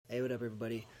what up,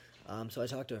 everybody? So I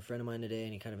talked to a friend of mine today,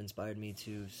 and he kind of inspired me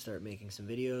to start making some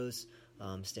videos,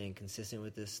 staying consistent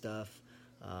with this stuff.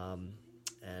 I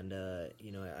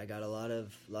got a lot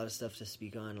of stuff to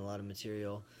speak on, a lot of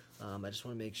material. I just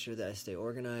want to make sure that I stay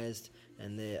organized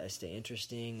and that I stay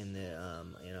interesting, and that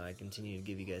I continue to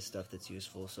give you guys stuff that's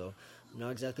useful. So I'm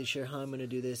not exactly sure how I'm going to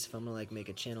do this, if I'm going to make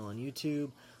a channel on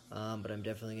YouTube, but I'm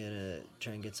definitely going to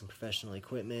try and get some professional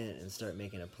equipment and start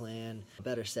making a plan, a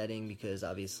better setting, because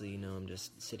obviously, I'm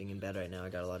just sitting in bed right now. I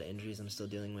got a lot of injuries I'm still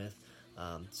dealing with.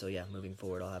 So yeah, moving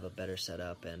forward, I'll have a better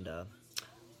setup, and I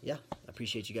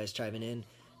appreciate you guys chiming in,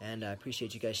 and I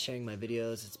appreciate you guys sharing my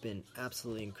videos. It's been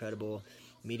absolutely incredible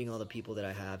meeting all the people that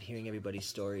I have, hearing everybody's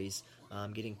stories,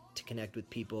 getting to connect with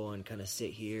people and kind of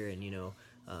sit here and,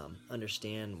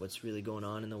 understand what's really going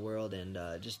on in the world, and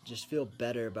just feel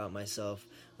better about myself,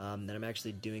 that I'm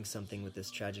actually doing something with this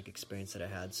tragic experience that I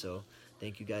had. So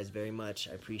thank you guys very much.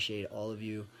 I appreciate all of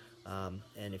you.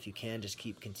 And if you can, just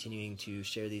keep continuing to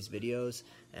share these videos,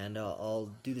 and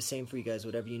I'll do the same for you guys.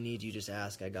 Whatever you need, you just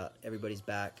ask. I got everybody's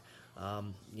back.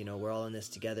 We're all in this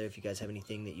together. If you guys have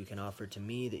anything that you can offer to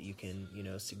me, that you can,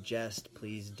 suggest,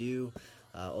 please do.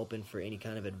 Open for any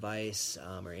kind of advice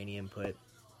or any input.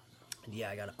 And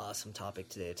yeah, I got an awesome topic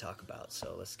today to talk about,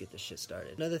 so let's get this shit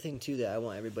started. Another thing, too, that I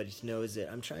want everybody to know is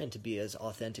that I'm trying to be as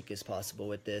authentic as possible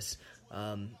with this.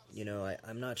 I'm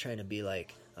not trying to be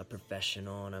like a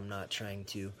professional, and I'm not trying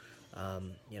to, I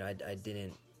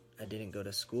didn't go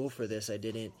to school for this. I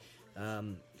didn't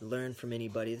learn from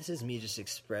anybody. This is me just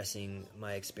expressing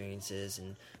my experiences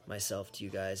and myself to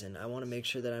you guys, and I want to make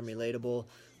sure that I'm relatable.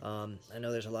 I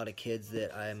know there's a lot of kids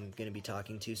that I'm going to be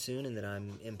talking to soon and that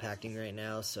I'm impacting right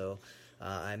now, so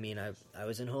I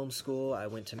was in homeschool. I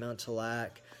went to Mount Talac.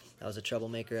 I was a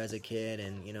troublemaker as a kid,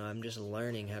 and I'm just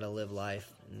learning how to live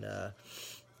life. And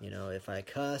if I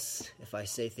cuss, if I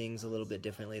say things a little bit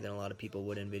differently than a lot of people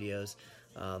would in videos,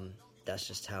 that's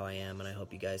just how I am, and I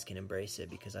hope you guys can embrace it,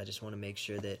 because I just want to make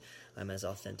sure that I'm as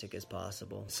authentic as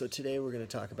possible. So today we're going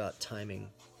to talk about timing.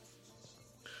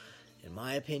 In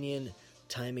my opinion,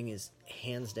 timing is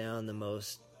hands down the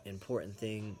most important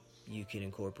thing you can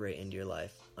incorporate into your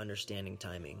life. Understanding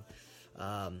timing.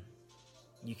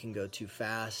 You can go too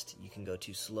fast, you can go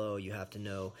too slow. You have to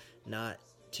know not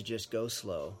to just go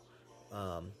slow,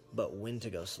 but when to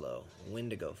go slow,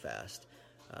 when to go fast,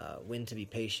 when to be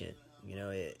patient.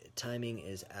 Timing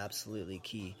is absolutely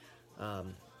key.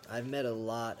 I've met a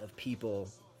lot of people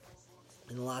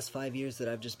in the last 5 years that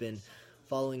I've just been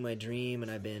following my dream,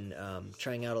 and I've been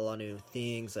trying out a lot of new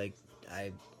things. Like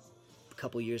a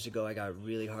couple years ago, I got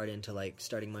really hard into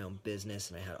starting my own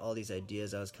business, and I had all these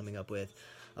ideas I was coming up with.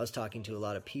 I was talking to a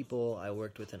lot of people. I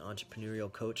worked with an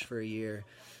entrepreneurial coach for a year.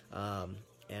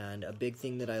 And a big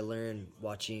thing that I learned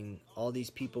watching all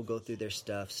these people go through their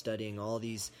stuff, studying all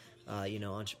these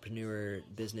entrepreneur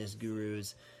business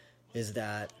gurus, is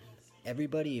that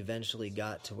everybody eventually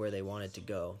got to where they wanted to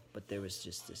go, but there was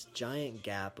just this giant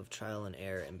gap of trial and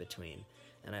error in between.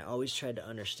 And I always tried to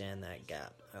understand that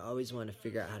gap. I always wanted to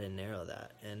figure out how to narrow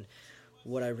that. And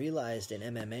what I realized in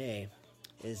MMA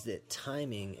is that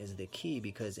timing is the key,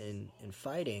 because in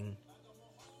fighting,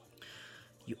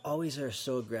 you always are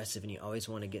so aggressive and you always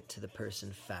want to get to the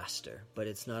person faster. But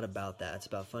it's not about that. It's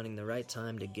about finding the right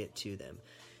time to get to them.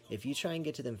 If you try and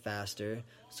get to them faster,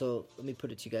 so let me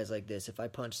put it to you guys like this. If I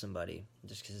punch somebody,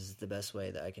 just because it's the best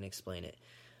way that I can explain it,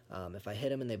 if I hit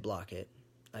them and they block it,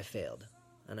 I failed.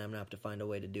 And I'm going to have to find a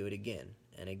way to do it again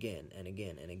and again and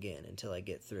again and again until I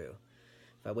get through.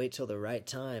 If I wait till the right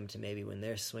time to maybe when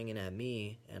they're swinging at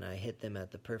me and I hit them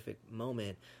at the perfect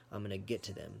moment, I'm going to get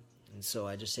to them. And so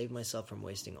I just saved myself from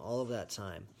wasting all of that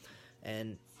time.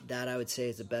 And that, I would say,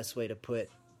 is the best way to put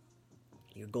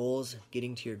your goals,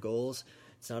 getting to your goals.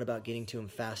 It's not about getting to them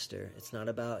faster. It's not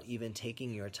about even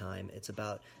taking your time. It's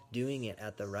about doing it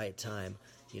at the right time.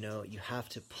 You have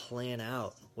to plan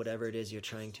out whatever it is you're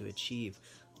trying to achieve.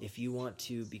 If you want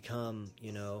to become,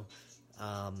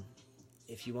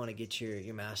 if you want to get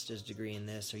your master's degree in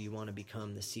this, or you want to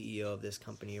become the CEO of this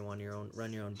company, you want to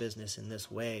run your own business in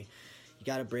this way, you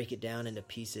got to break it down into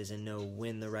pieces and know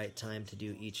when the right time to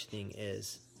do each thing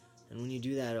is. And when you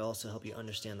do that, it'll also help you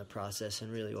understand the process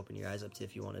and really open your eyes up to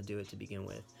if you want to do it to begin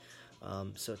with.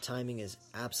 So timing is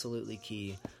absolutely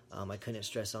key. I couldn't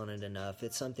stress on it enough.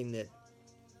 It's something that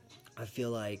I feel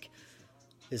like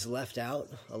is left out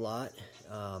a lot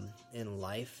in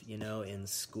life, in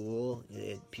school.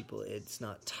 It's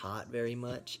not taught very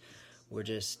much. We're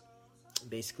just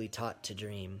basically taught to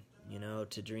dream,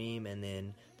 and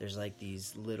then there's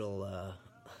these little,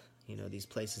 these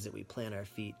places that we plant our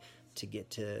feet to get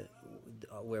to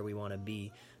where we want to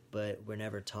be. but we're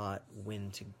never taught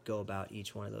when to go about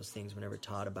each one of those things. We're never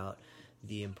taught about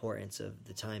the importance of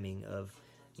the timing of,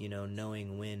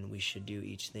 knowing when we should do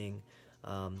each thing.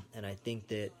 And I think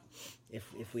that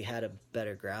if we had a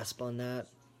better grasp on that,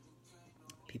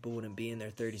 people wouldn't be in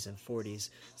their 30s and 40s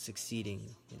succeeding.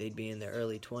 They'd be in their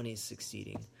early 20s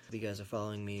succeeding. If you guys are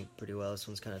following me pretty well, this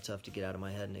one's kind of tough to get out of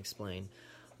my head and explain.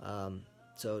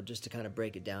 So just to kind of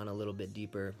break it down a little bit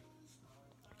deeper,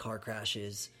 car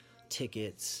crashes,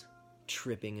 tickets,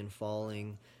 tripping and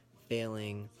falling,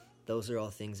 failing, those are all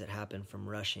things that happen from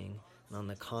rushing. And on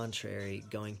the contrary,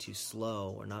 going too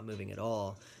slow or not moving at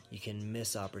all, you can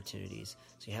miss opportunities.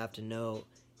 So you have to know,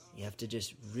 you have to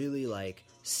just really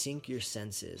sync your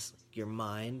senses, your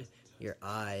mind, your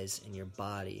eyes, and your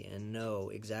body, and know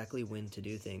exactly when to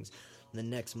do things. And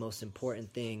the next most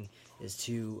important thing is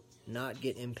to not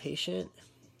get impatient,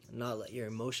 not let your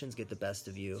emotions get the best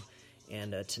of you,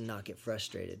 and to not get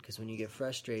frustrated, because when you get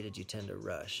frustrated, you tend to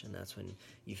rush, and that's when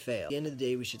you fail. At the end of the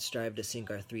day, we should strive to sync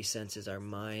our three senses, our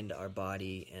mind, our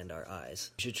body, and our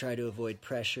eyes. We should try to avoid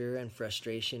pressure and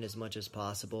frustration as much as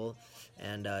possible,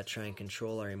 and try and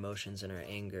control our emotions and our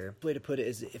anger. The way to put it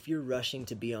is, if you're rushing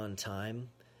to be on time,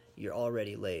 you're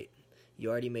already late. You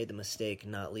already made the mistake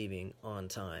not leaving on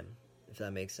time, if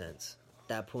that makes sense. At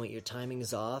that point, your timing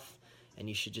is off, and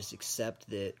you should just accept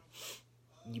that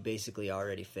you basically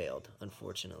already failed,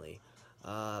 unfortunately.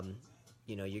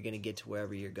 You're going to get to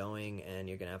wherever you're going, and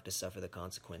you're going to have to suffer the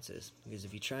consequences. Because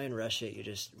if you try and rush it, you're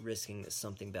just risking that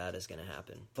something bad is going to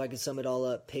happen. If I could sum it all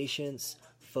up, patience,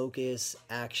 focus,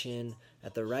 action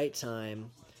at the right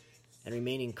time, and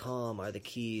remaining calm are the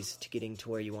keys to getting to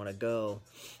where you want to go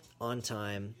on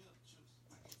time,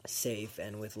 safe,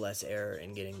 and with less error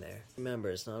in getting there. Remember,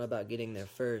 it's not about getting there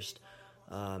first.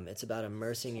 It's about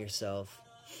immersing yourself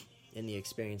in the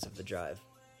experience of the drive.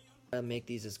 Make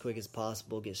these as quick as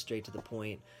possible, get straight to the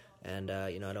point, and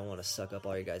I don't want to suck up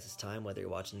all your guys' time, whether you're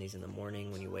watching these in the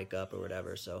morning when you wake up or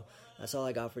whatever. So that's all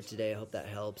I got for today. I hope that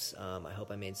helps. I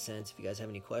hope I made sense. If you guys have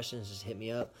any questions, just hit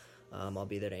me up. I'll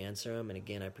be there to answer them. And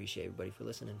again, I appreciate everybody for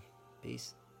listening.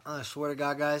 Peace. I swear to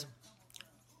God, guys,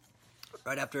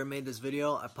 right after I made this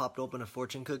video, I popped open a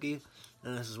fortune cookie,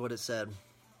 and this is what it said.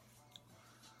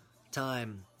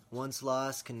 Time, once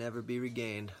lost, can never be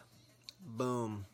regained. Boom.